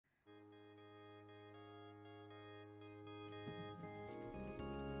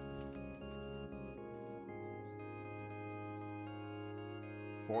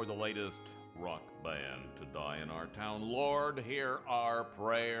for the latest rock band to die in our town. Lord, hear our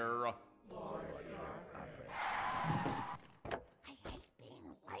prayer. Lord, hear our prayer. I hate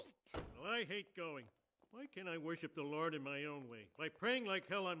being late. Well, I hate going. Why can't I worship the Lord in my own way? By praying like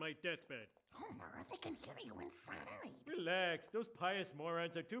hell on my deathbed. Homer, they can kill you inside. Relax. Those pious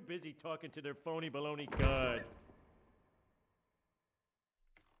morons are too busy talking to their phony baloney God.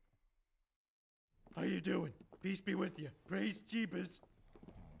 How you doing? Peace be with you. Praise Jeebus.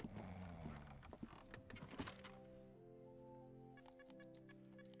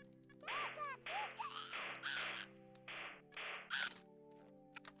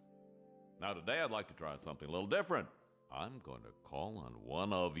 Now today I'd like to try something a little different. I'm going to call on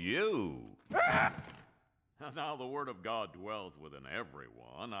one of you. Now the word of God dwells within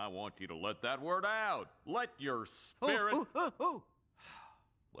everyone. I want you to let that word out. Let your spirit...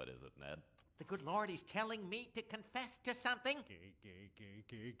 What is it, Ned? The good Lord is telling me to confess to something.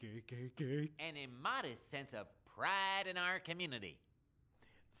 An immodest sense of pride in our community.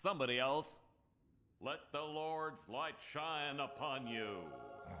 Somebody else, let the Lord's light shine upon you.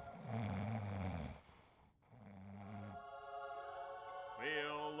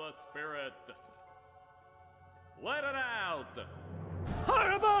 Feel the Spirit. Let it out.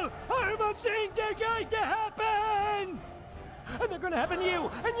 Horrible, horrible things are going to happen! And they're going to happen to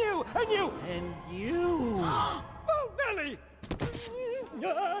you, and you, and you, and you! Oh, Nellie!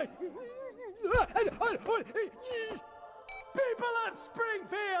 People of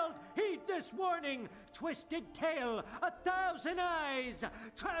Springfield, heed this warning. Twisted tail, 1,000 eyes,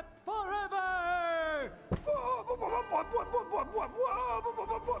 trapped forever!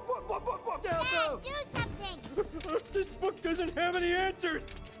 Dad, do something! This book doesn't have any answers!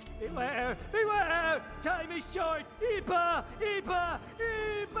 Beware! Beware! Time is short! Ipa! Ipa!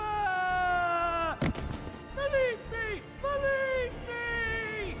 Ipa! Believe me! Believe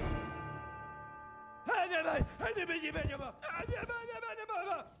me!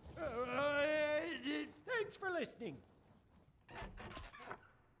 Thanks for listening.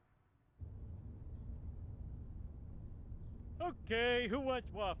 Okay, who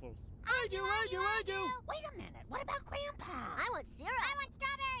wants waffles? I do! Wait a minute, what about Grandpa? I want syrup. I want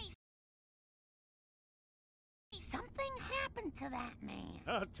strawberries. Something happened to that man.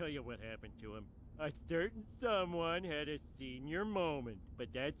 I'll tell you what happened to him. A certain someone had a senior moment,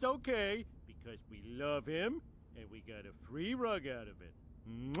 but that's okay, because we love him, and we got a free rug out of it.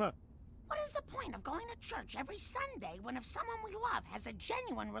 Mwah! What is the point of going to church every Sunday when if someone we love has a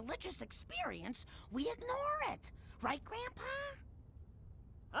genuine religious experience, we ignore it? Right, Grandpa?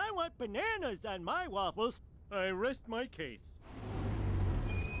 I want bananas on my waffles. I rest my case.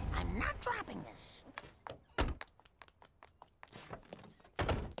 I'm not dropping this.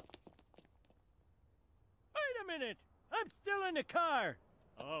 Wait a minute! I'm still in the car!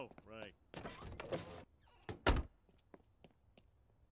 Oh, right.